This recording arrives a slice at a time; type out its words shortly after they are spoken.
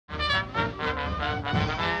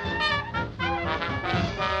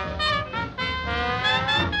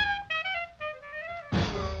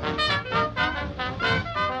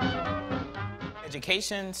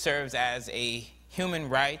education serves as a human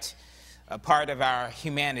right, a part of our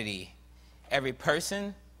humanity. Every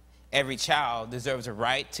person, every child deserves a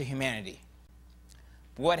right to humanity.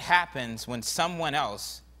 What happens when someone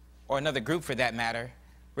else, or another group for that matter,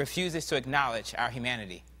 refuses to acknowledge our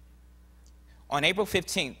humanity? On April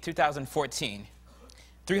 15, 2014,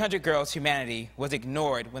 300 girls' humanity was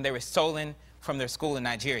ignored when they were stolen from their school in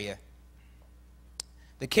Nigeria.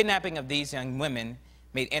 The kidnapping of these young women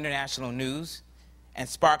made international news and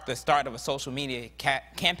sparked the start of a social media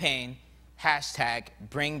campaign,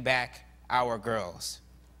 #BringBackOurGirls.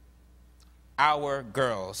 Our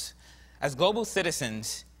girls. As global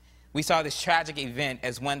citizens, we saw this tragic event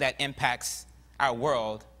as one that impacts our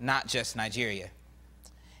world, not just Nigeria.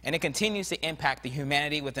 And it continues to impact the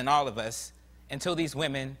humanity within all of us until these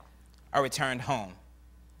women are returned home.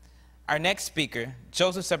 Our next speaker,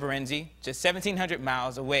 Joseph Sabarenzi, just 1,700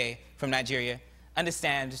 miles away from Nigeria,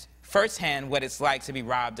 understands firsthand what it's like to be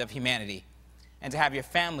robbed of humanity, and to have your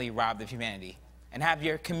family robbed of humanity, and have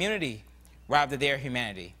your community robbed of their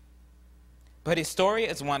humanity. But his story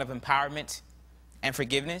is one of empowerment and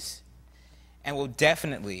forgiveness, and will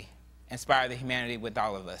definitely inspire the humanity with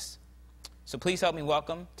all of us. So please help me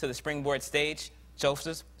welcome to the Springboard stage,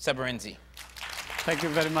 Joseph Sabarenzi. Thank you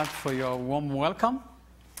very much for your warm welcome.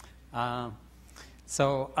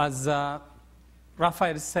 So as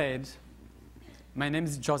Raphael said, my name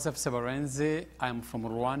is Joseph Sabarenzi. I'm from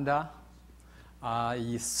Rwanda.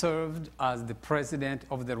 I served as the president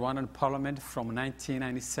of the Rwandan parliament from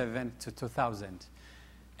 1997 to 2000.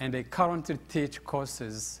 And I currently teach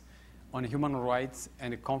courses on human rights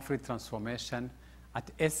and conflict transformation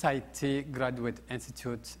at SIT Graduate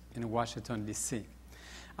Institute in Washington, D.C.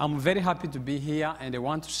 I'm very happy to be here, and I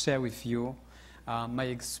want to share with you my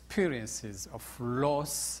experiences of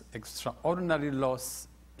loss, extraordinary loss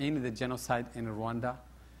in the genocide in Rwanda,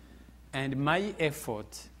 and my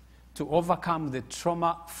effort to overcome the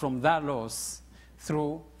trauma from that loss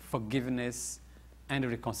through forgiveness and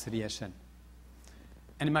reconciliation.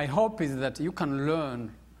 And my hope is that you can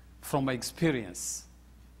learn from my experience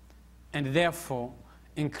and therefore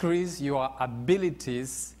increase your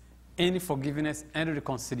abilities in forgiveness and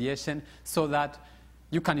reconciliation so that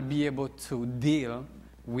you can be able to deal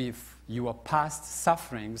with your past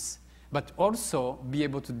sufferings, but also be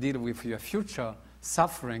able to deal with your future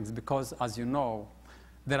sufferings, because, as you know,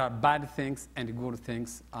 there are bad things and good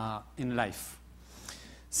things in life.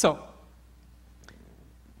 So,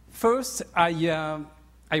 first, I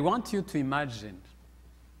want you to imagine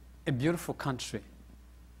a beautiful country.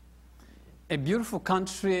 A beautiful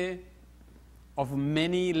country of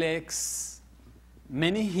many lakes,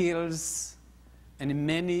 many hills, and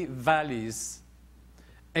many valleys.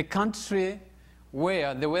 A country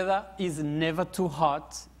where the weather is never too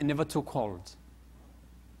hot and never too cold.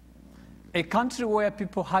 A country where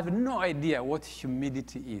people have no idea what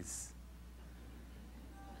humidity is.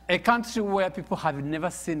 A country where people have never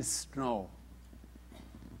seen snow.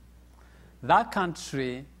 That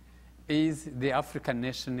country is the African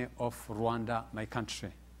nation of Rwanda, my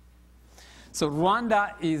country. So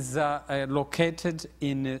Rwanda is located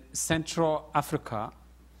in Central Africa.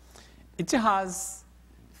 It has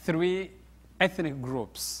 3 ethnic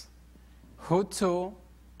groups: Hutu,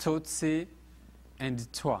 Tutsi,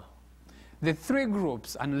 and Twa. The 3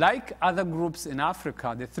 groups, unlike other groups in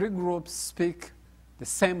Africa, the 3 groups speak the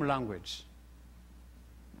same language.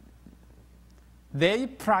 They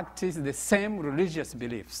practice the same religious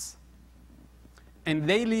beliefs. And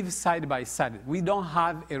they live side by side. We don't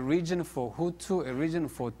have a region for Hutu, a region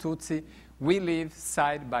for Tutsi. We live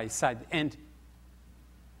side by side. And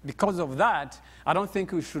because of that, I don't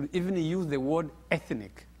think we should even use the word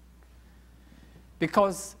ethnic.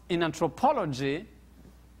 Because in anthropology,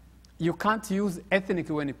 you can't use ethnic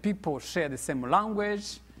when people share the same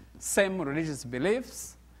language, same religious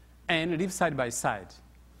beliefs, and live side by side.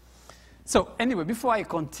 So anyway, before I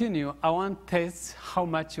continue, I want to test how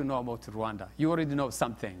much you know about Rwanda. You already know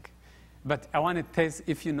something, but I want to test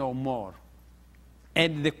if you know more.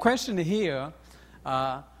 And the question here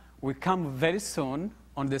will come very soon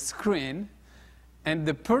on the screen, and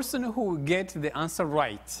the person who will get the answer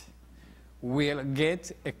right will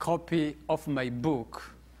get a copy of my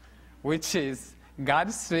book, which is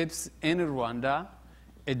God Sleeps in Rwanda,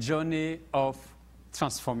 A Journey of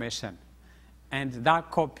Transformation. And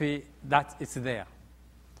that copy, that is there.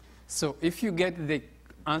 So if you get the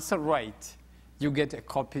answer right, you get a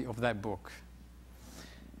copy of that book.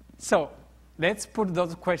 So let's put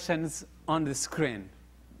those questions on the screen.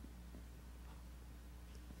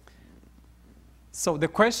 So the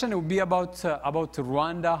question will be about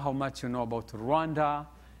Rwanda, how much you know about Rwanda,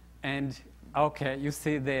 and Okay, you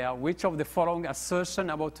see there, which of the following assertion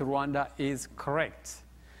about Rwanda is correct?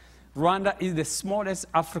 Rwanda is the smallest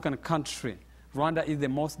African country. Rwanda is the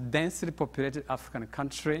most densely populated African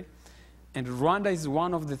country. And Rwanda is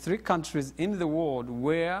one of the 3 countries in the world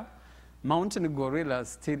where mountain gorillas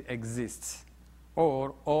still exist.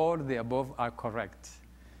 Or all the above are correct.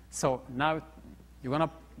 So now you're going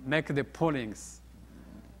to make the pollings.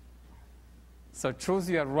 So choose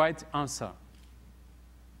your right answer.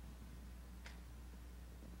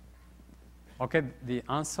 Okay, the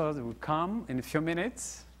answers will come in a few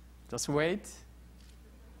minutes. Just wait.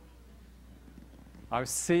 I'll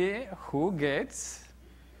see who gets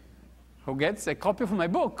a copy of my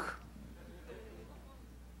book.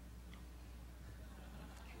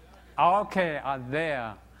 Okay,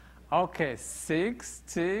 there. Okay,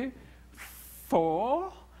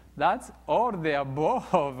 64. That's all the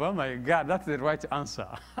above. Oh my God, that's the right answer.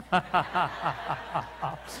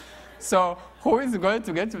 So who is going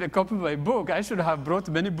to get a copy of my book? I should have brought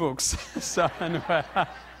many books. So anyway.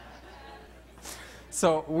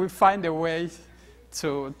 So we find a way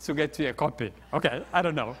to get you a copy. Okay, I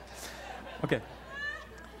don't know. Okay.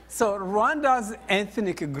 So Rwanda's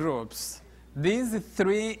ethnic groups, these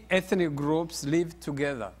 3 ethnic groups live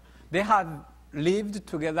together. They have lived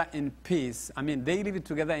together in peace. I mean, they lived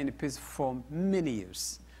together in peace for many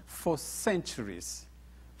years, for centuries,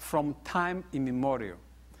 from time immemorial,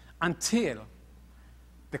 until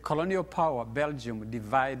the colonial power, Belgium,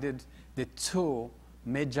 divided the 2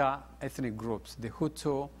 major ethnic groups, the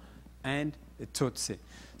Hutu and the Tutsi.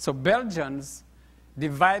 So Belgians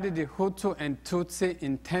divided the Hutu and Tutsi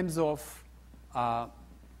in terms of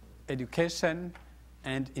education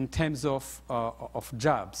and in terms of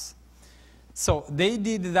jobs. So they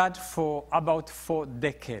did that for about 4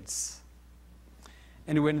 decades.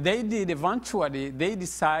 And when they did, eventually,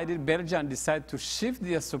 Belgium decided to shift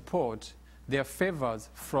their support, their favors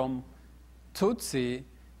from Tutsi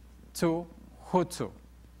to Hutu.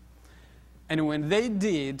 And when they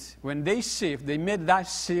made that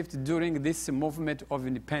shift during this movement of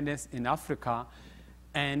independence in Africa,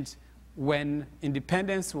 and when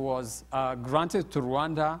independence was granted to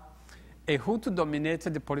Rwanda, a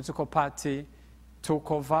Hutu-dominated political party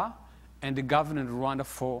took over and governed Rwanda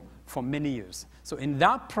for many years. So in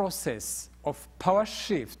that process of power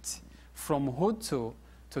shift from Hutu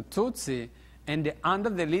to Tutsi, and under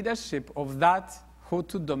the leadership of that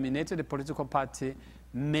Hutu-dominated political party,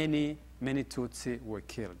 many Tutsi were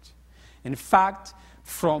killed. In fact,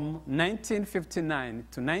 from 1959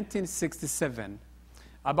 to 1967,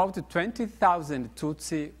 about 20,000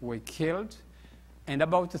 Tutsi were killed, and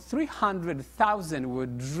about 300,000 were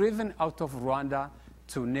driven out of Rwanda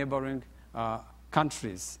to neighboring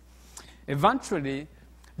countries. Eventually,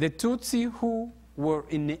 the Tutsi who were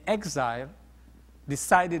in exile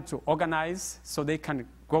decided to organize so they can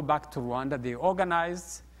go back to Rwanda. They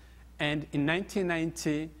organized, and in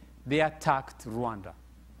 1990, they attacked Rwanda.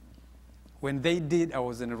 When they did, I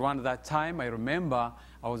was in Rwanda at that time. I remember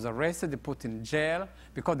I was arrested, put in jail,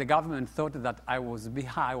 because the government thought that I was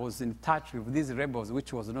in touch with these rebels,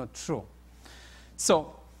 which was not true.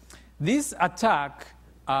 So this attack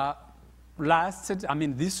lasted,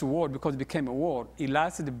 this war, because it became a war, it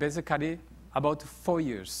lasted basically about 4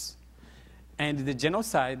 years. And the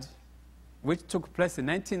genocide, which took place in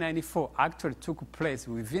 1994, actually took place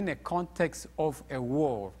within a context of a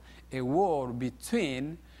war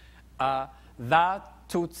between that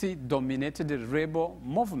Tutsi-dominated rebel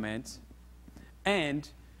movement and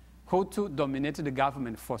Hutu-dominated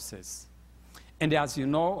government forces. And as you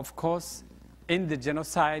know, of course, in the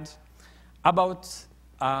genocide, about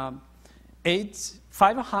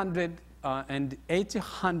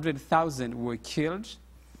 800,000 were killed,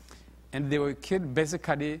 and they were killed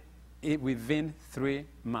basically within 3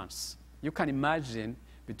 months. You can imagine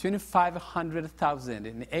between 500,000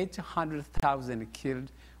 and 800,000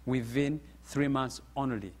 killed within 3 months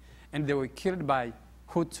only. And they were killed by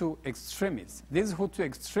Hutu extremists. These Hutu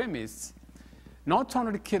extremists not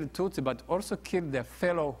only killed Tutsi, but also killed their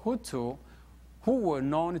fellow Hutu who were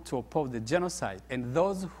known to oppose the genocide, and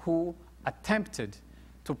those who attempted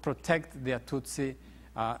to protect their Tutsi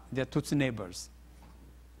neighbors.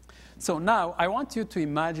 So now I want you to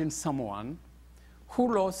imagine someone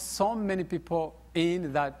who lost so many people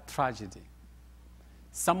in that tragedy.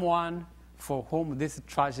 Someone for whom this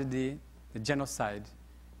tragedy, the genocide,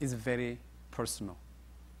 is very personal.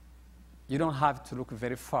 You don't have to look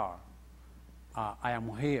very far. I am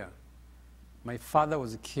here. My father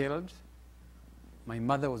was killed. My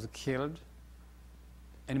mother was killed.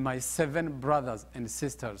 And my 7 brothers and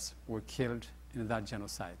sisters were killed in that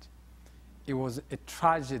genocide. It was a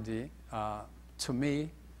tragedy to me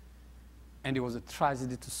and it was a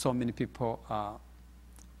tragedy to so many people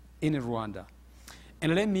in Rwanda.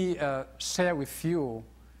 And let me share with you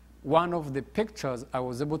one of the pictures I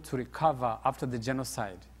was able to recover after the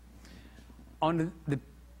genocide. On the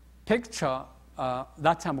picture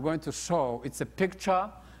that I'm going to show, it's a picture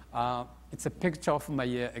of my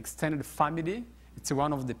extended family. It's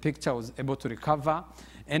one of the pictures I was able to recover.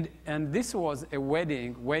 And this was a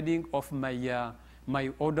wedding of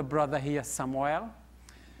my older brother here, Samuel.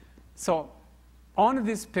 So on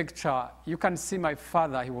this picture, you can see my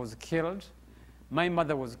father, he was killed. My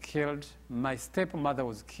mother was killed. My stepmother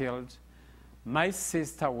was killed. My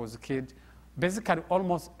sister was killed. Basically,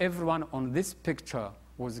 almost everyone on this picture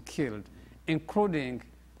was killed, including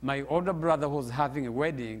my older brother who was having a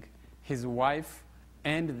wedding, his wife,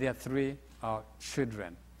 and their 3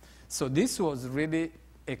 children. So this was really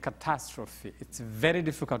a catastrophe. It's very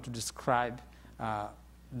difficult to describe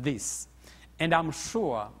this. And I'm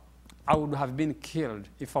sure I would have been killed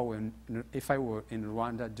if I were in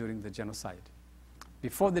Rwanda during the genocide.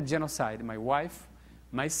 Before the genocide, my wife,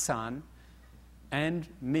 my son, and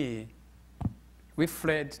me, we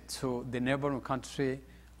fled to the neighboring country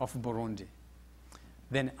of Burundi.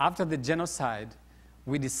 Then after the genocide,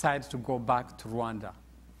 we decided to go back to Rwanda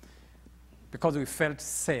because we felt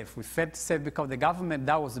safe. We felt safe because the government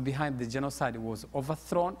that was behind the genocide was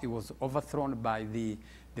overthrown. It was overthrown by the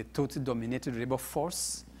Tutsi-dominated rebel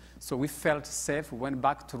force. So we felt safe. We went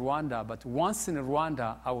back to Rwanda. But once in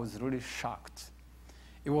Rwanda, I was really shocked.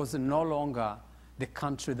 It was no longer the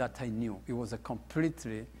country that I knew. It was a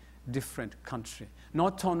completely different country.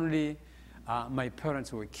 Not only my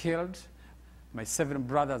parents were killed, my 7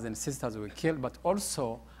 brothers and sisters were killed, but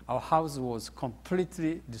also our house was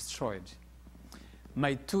completely destroyed.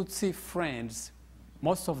 My Tutsi friends,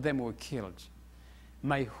 most of them were killed.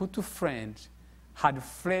 My Hutu friend had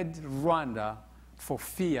fled Rwanda for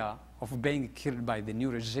fear of being killed by the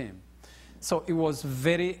new regime. So it was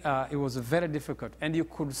very difficult. And you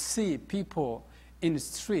could see people in the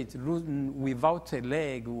street without a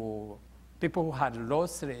leg, or people who had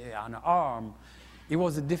lost an arm. It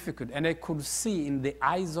was difficult. And I could see in the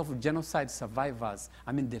eyes of genocide survivors,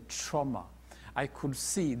 the trauma. I could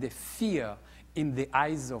see the fear in the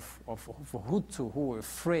eyes of Hutu who were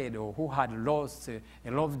afraid or who had lost a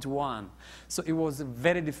loved one. So it was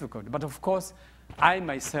very difficult. But of course, I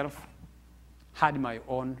myself had my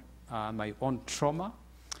own trauma,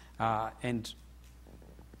 and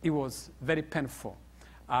it was very painful.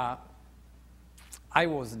 I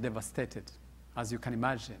was devastated, as you can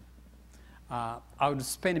imagine. I would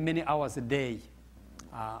spend many hours a day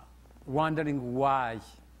wondering why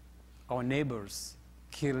our neighbors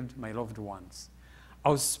killed my loved ones. I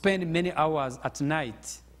would spend many hours at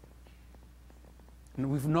night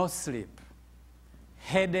with no sleep.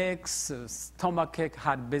 Headaches, stomachache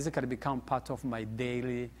had basically become part of my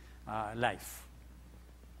daily life.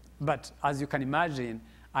 But as you can imagine,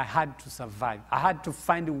 I had to survive. I had to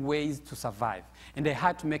find ways to survive. And I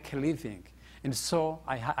had to make a living. And so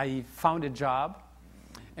I found a job.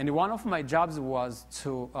 And one of my jobs was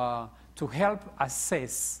to help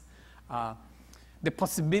assess the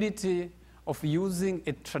possibility of using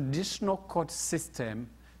a traditional court system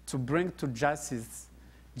to bring to justice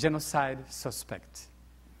genocide suspects.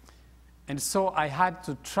 And so I had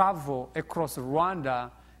to travel across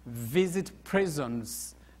Rwanda, visit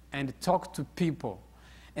prisons, and talk to people.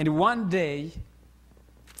 And one day,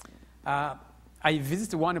 I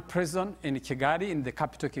visited one prison in Kigali, in the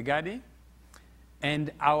capital Kigali,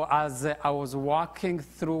 and as I was walking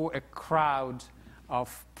through a crowd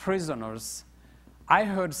of prisoners, I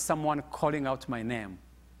heard someone calling out my name.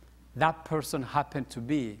 That person happened to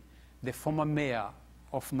be the former mayor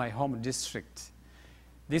of my home district.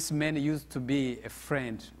 This man used to be a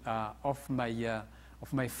friend of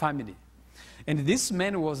my family. And this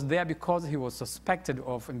man was there because he was suspected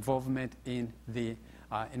of involvement in the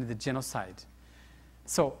genocide.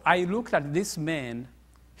 So I looked at this man.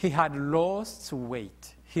 He had lost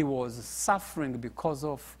weight. He was suffering because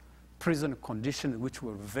of prison conditions, which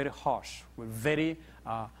were very harsh, were very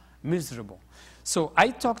miserable. So I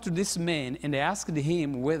talked to this man, and I asked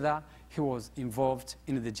him whether he was involved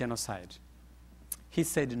in the genocide. He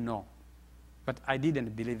said no, but I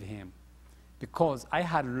didn't believe him because I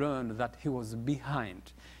had learned that he was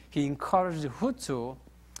behind. He encouraged Hutu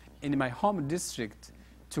in my home district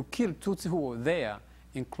to kill Tutsi who were there,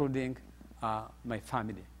 including my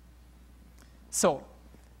family. So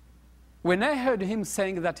when I heard him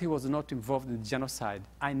saying that he was not involved in genocide,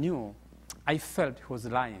 I felt he was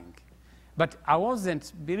lying. But I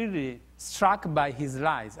wasn't really struck by his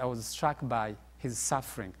lies. I was struck by his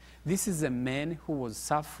suffering. This is a man who was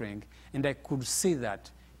suffering, and I could see that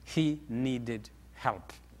he needed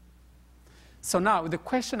help. So now the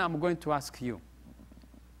question I'm going to ask you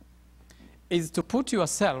is to put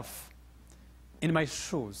yourself in my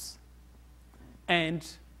shoes and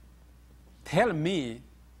tell me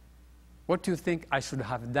what you think I should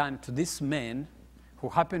have done to this man who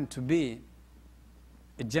happened to be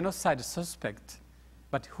a genocide suspect,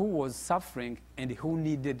 but who was suffering and who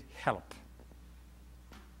needed help.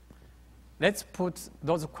 Let's put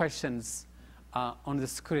those questions on the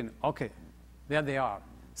screen. Okay, there they are.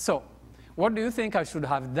 So, what do you think I should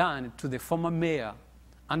have done to the former mayor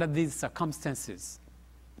under these circumstances?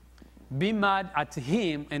 Be mad at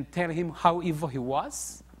him and tell him how evil he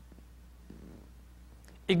was?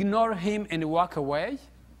 Ignore him and walk away?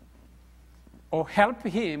 Or help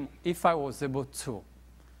him if I was able to?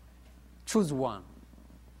 Choose one.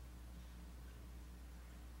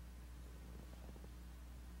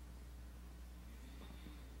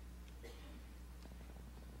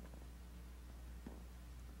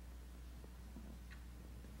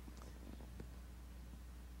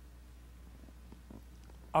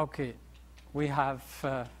 Okay, we have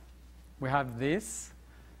this.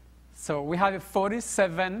 So we have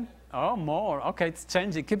 47, oh, more. Okay, it's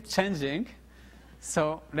changing, keep changing.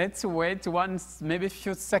 So let's wait maybe a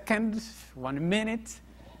few seconds, 1 minute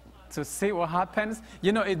to see what happens.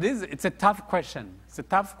 You know, it's a tough question. It's a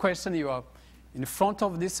tough question. You are in front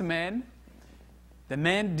of this man. The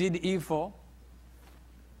man did evil,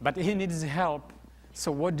 but he needs help. So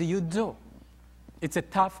what do you do? It's a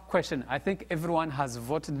tough question. I think everyone has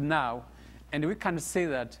voted now, and we can say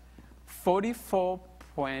that 44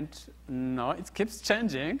 no, it keeps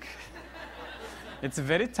changing. It's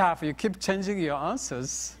very tough. You keep changing your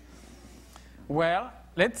answers. Well,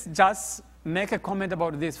 let's just make a comment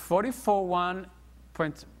about this.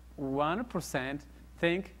 44.1%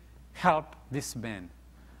 think help this man.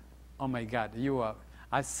 Oh my God,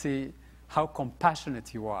 I see how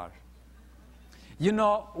compassionate you are. You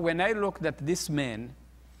know, when I looked at this man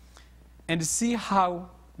and see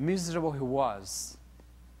how miserable he was,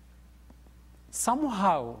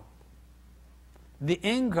 somehow the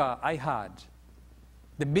anger I had,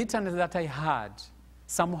 the bitterness that I had,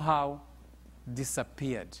 somehow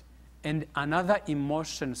disappeared. And another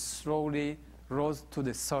emotion slowly rose to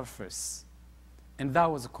the surface. And that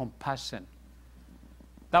was compassion.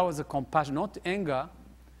 That was a compassion, not anger,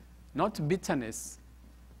 not bitterness,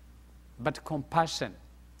 but compassion.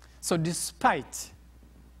 So despite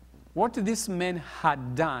what this man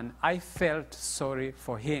had done, I felt sorry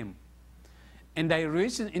for him. And I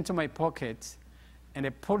reached into my pocket and I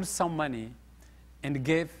pulled some money and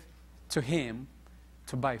gave to him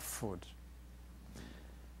to buy food.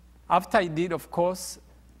 After I did, of course,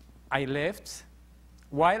 I left.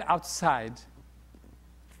 While outside,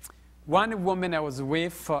 one woman I was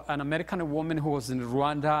with, an American woman who was in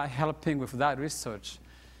Rwanda helping with that research,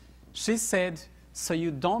 she said, so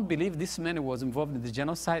you don't believe this man was involved in the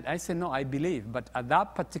genocide? I said, no, I believe. But at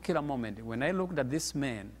that particular moment, when I looked at this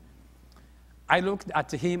man, I looked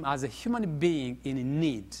at him as a human being in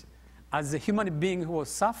need, as a human being who was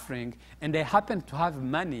suffering, and I happened to have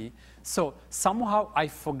money. So somehow I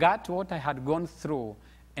forgot what I had gone through,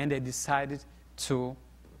 and I decided to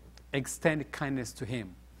extend kindness to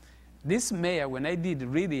him. This mayor, when I did,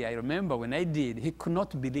 really, I remember when I did, he could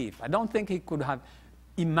not believe. I don't think he could have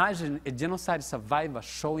imagined a genocide survivor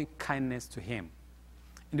showing kindness to him.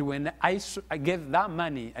 And when I gave that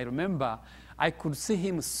money, I remember I could see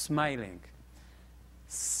him smiling,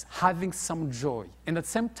 having some joy. And at the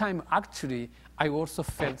same time, actually, I also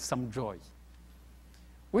felt some joy.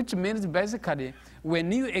 Which means basically,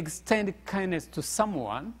 when you extend kindness to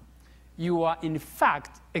someone, you are in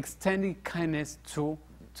fact extending kindness to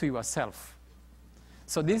yourself.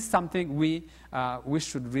 So this is something we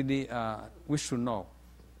should really know.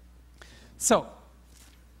 So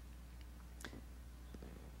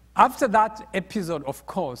after that episode, of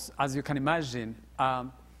course, as you can imagine,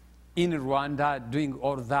 in Rwanda, doing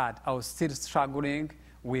all that, I was still struggling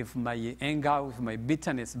with my anger, with my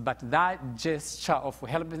bitterness. But that gesture of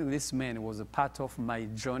helping this man was a part of my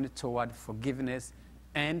journey toward forgiveness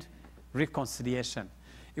and reconciliation.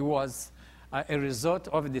 It was a result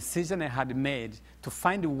of a decision I had made to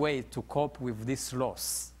find a way to cope with this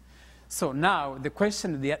loss. So now the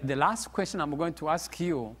question, the last question I'm going to ask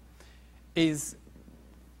you is,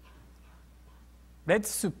 let's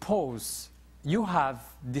suppose you have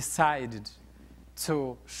decided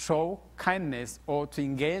to show kindness or to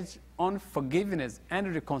engage on forgiveness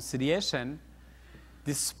and reconciliation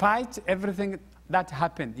despite everything that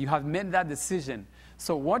happened. You have made that decision.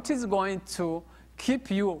 So what is going to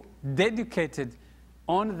keep you dedicated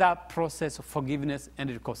on that process of forgiveness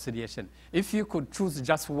and reconciliation. If you could choose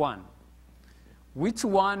just one, which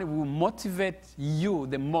one will motivate you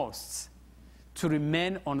the most to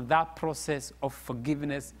remain on that process of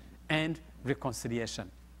forgiveness and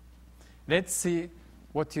reconciliation? Let's see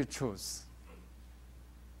what you choose.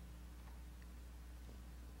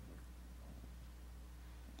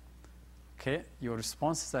 Okay, your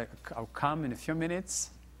responses will come in a few minutes.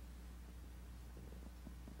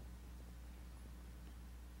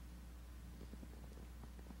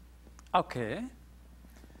 Okay,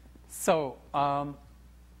 so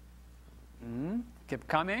keep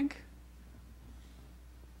coming.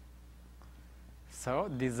 So,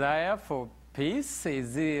 desire for peace,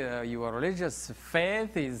 is it your religious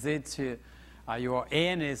faith? Is it your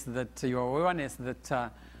awareness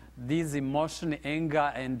that this emotion,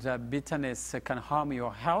 anger, and bitterness can harm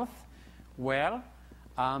your health? Well,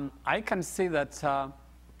 I can see that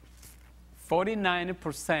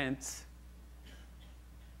 49%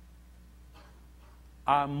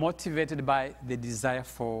 are motivated by the desire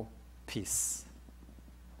for peace.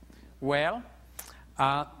 Well,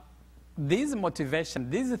 these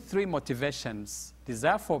three motivations,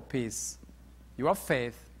 desire for peace, your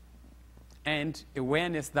faith, and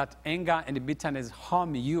awareness that anger and bitterness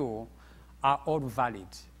harm you, are all valid.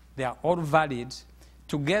 They are all valid.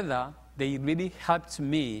 Together, they really helped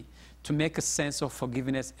me to make a sense of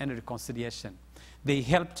forgiveness and reconciliation. They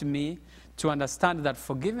helped me to understand that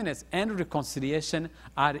forgiveness and reconciliation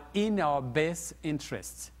are in our best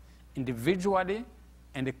interests, individually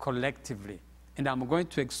and collectively. And I'm going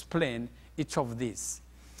to explain each of these.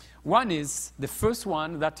 One is, the first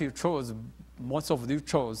one that you chose, most of you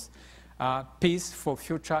chose, peace for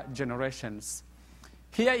future generations.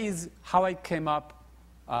 Here is how I came up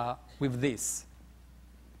with this.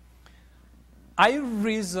 I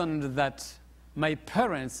reasoned that my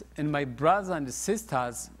parents and my brothers and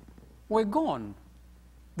sisters were gone.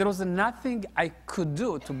 There was nothing I could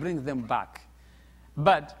do to bring them back.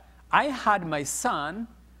 But I had my son,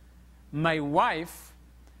 my wife,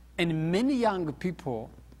 and many young people,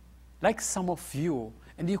 like some of you,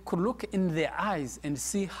 and you could look in their eyes and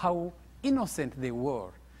see how innocent they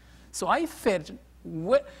were. So I felt,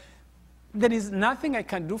 there is nothing I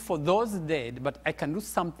can do for those dead, but I can do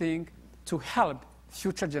something to help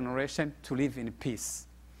future generations to live in peace.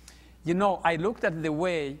 You know, I looked at the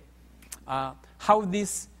way how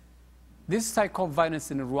this cycle of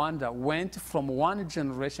violence in Rwanda went from one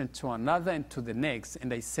generation to another and to the next,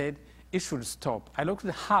 and I said it should stop. I looked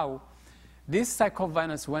at how this cycle of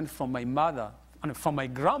violence went from my mother, and from my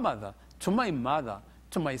grandmother, to my mother,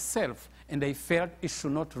 to myself, and I felt it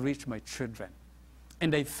should not reach my children.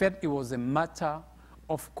 And I felt it was a matter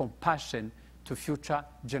of compassion to future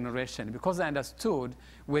generations, because I understood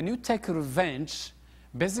when you take revenge,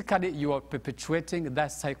 basically you are perpetuating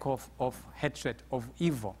that cycle of hatred, of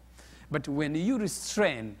evil. But when you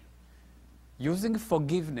restrain, using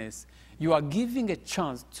forgiveness, you are giving a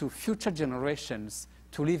chance to future generations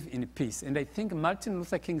to live in peace. And I think Martin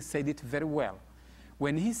Luther King said it very well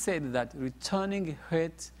when he said that returning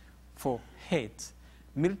hate for hate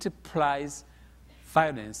multiplies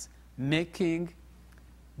violence, making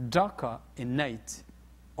darker a night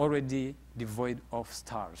already devoid of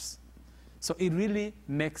stars. So it really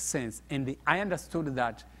makes sense. And I understood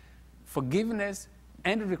that forgiveness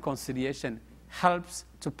and reconciliation helps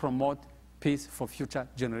to promote peace for future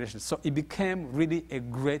generations. So it became really a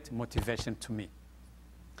great motivation to me.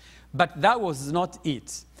 But that was not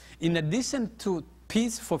it. In addition to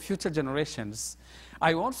peace for future generations,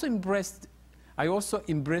 I embraced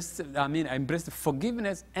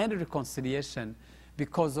forgiveness and reconciliation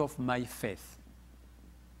because of my faith.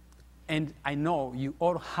 And I know you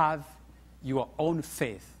all have your own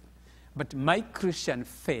faith. But my Christian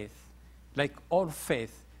faith, like all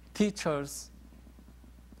faith, teaches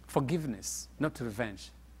forgiveness, not revenge.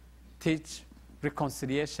 Teach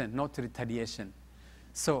reconciliation, not retaliation.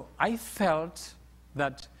 So I felt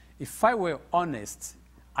that if I were honest,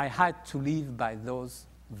 I had to live by those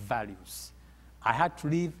values. I had to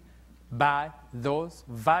live by those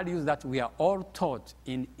values that we are all taught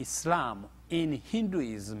in Islam, in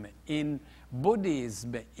Hinduism, in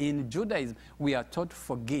Buddhism, in Judaism. We are taught to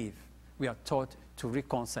forgive. We are taught to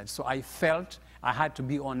reconcile. So I felt I had to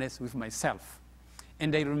be honest with myself.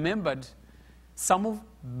 And I remembered some of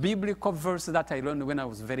biblical verses that I learned when I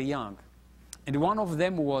was very young. And one of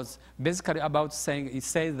them was basically about saying, it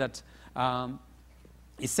says that,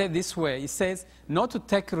 it said this way, it says, not to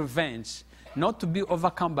take revenge, not to be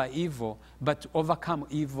overcome by evil, but to overcome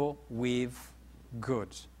evil with good.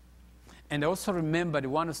 And I also remembered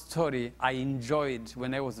one story I enjoyed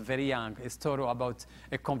when I was very young, a story about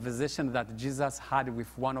a conversation that Jesus had with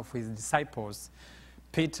one of his disciples,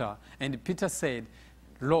 Peter. And Peter said,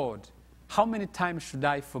 Lord, how many times should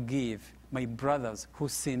I forgive my brothers who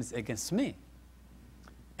sins against me?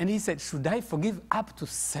 And he said, should I forgive up to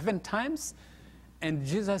 7 times? And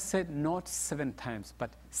Jesus said, not 7 times,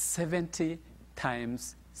 but 70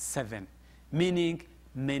 times 7, meaning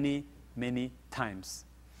many, many times.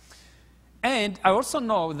 And I also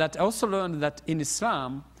learned that in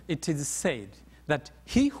Islam, it is said that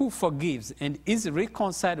he who forgives and is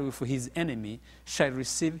reconciled with his enemy shall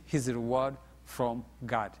receive his reward from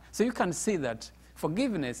God. So you can see that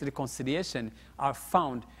forgiveness, reconciliation are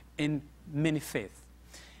found in many faiths.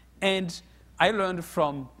 And I learned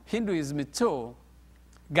from Hinduism too,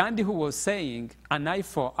 Gandhi who was saying, an eye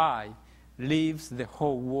for eye leaves the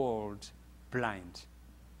whole world blind.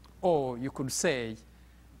 Or you could say,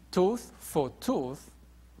 tooth for tooth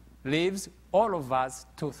leaves all of us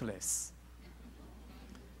toothless.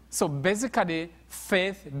 So basically,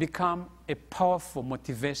 faith became a powerful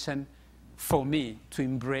motivation for me to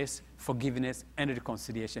embrace forgiveness and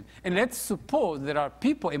reconciliation. And let's suppose there are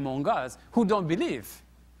people among us who don't believe.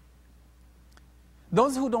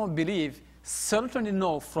 Those who don't believe certainly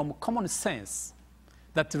know from common sense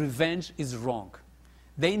that revenge is wrong.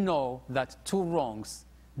 They know that 2 wrongs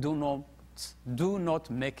do not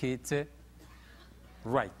make it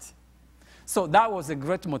right. So that was a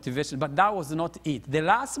great motivation, but that was not it. The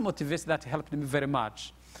last motivation that helped me very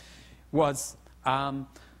much was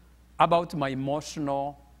about my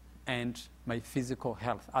emotional and my physical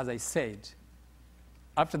health. As I said,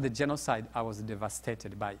 after the genocide, I was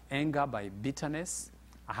devastated by anger, by bitterness.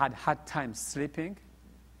 I had hard time sleeping,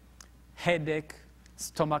 headache,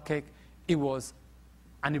 stomachache. It was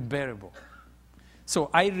unbearable. So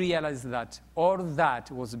I realized that all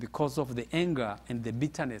that was because of the anger and the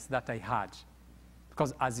bitterness that I had.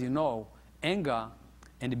 Because as you know, anger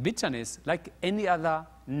and bitterness, like any other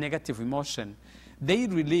negative emotion, they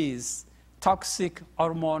release toxic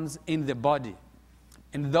hormones in the body.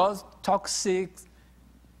 And those toxic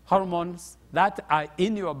hormones that are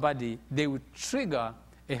in your body, they will trigger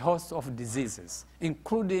a host of diseases,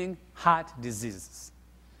 including heart diseases.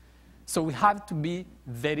 So we have to be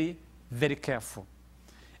very, very careful.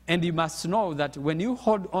 And you must know that when you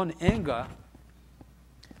hold on anger,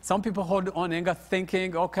 some people hold on anger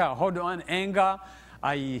thinking, okay, I hold on anger,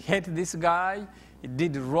 I hate this guy, he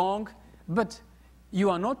did wrong. But you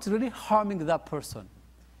are not really harming that person.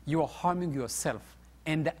 You are harming yourself.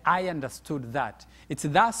 And I understood that. It's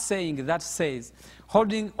that saying that says,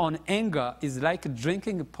 holding on anger is like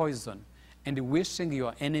drinking poison and wishing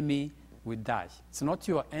your enemy would die. It's not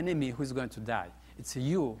your enemy who's going to die. It's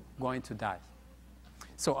you going to die.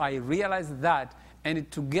 So I realized that, and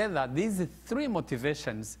together, these 3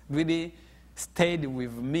 motivations really stayed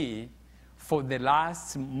with me for the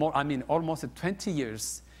last, almost 20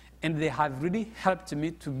 years, and they have really helped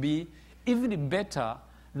me to be even better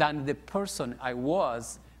than the person I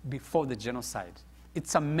was before the genocide.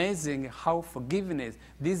 It's amazing how forgiveness,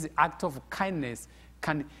 this act of kindness,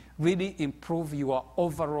 can really improve your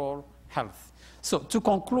overall health. So to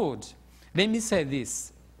conclude, let me say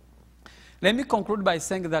this. Let me conclude by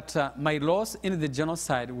saying that my loss in the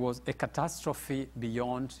genocide was a catastrophe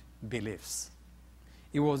beyond beliefs.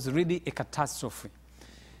 It was really a catastrophe.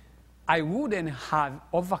 I wouldn't have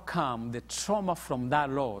overcome the trauma from that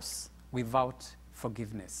loss without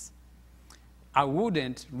forgiveness. I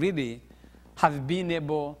wouldn't really have been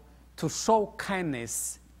able to show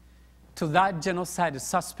kindness to that genocide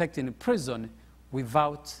suspect in prison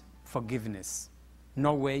without forgiveness.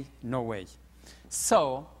 No way, no way.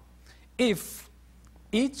 So, if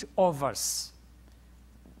each of us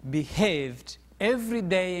behaved every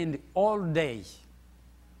day and all day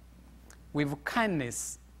with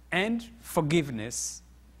kindness and forgiveness,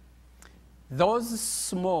 those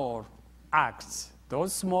small acts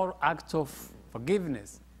of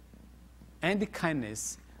forgiveness and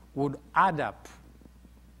kindness would add up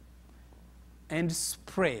and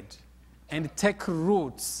spread and take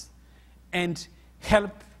roots and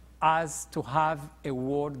help us to have a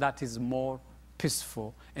world that is more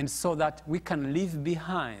peaceful, and so that we can leave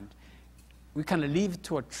behind, we can leave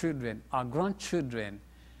to our children, our grandchildren,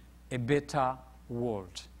 a better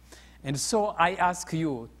world. And so I ask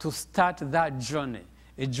you to start that journey,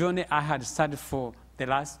 a journey I had started for the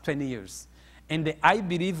last 20 years. And I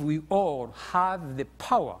believe we all have the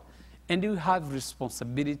power and we have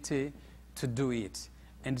responsibility to do it.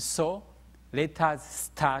 And so let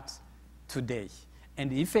us start today.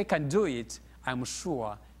 And if I can do it, I'm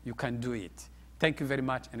sure you can do it. Thank you very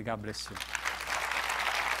much, and God bless you.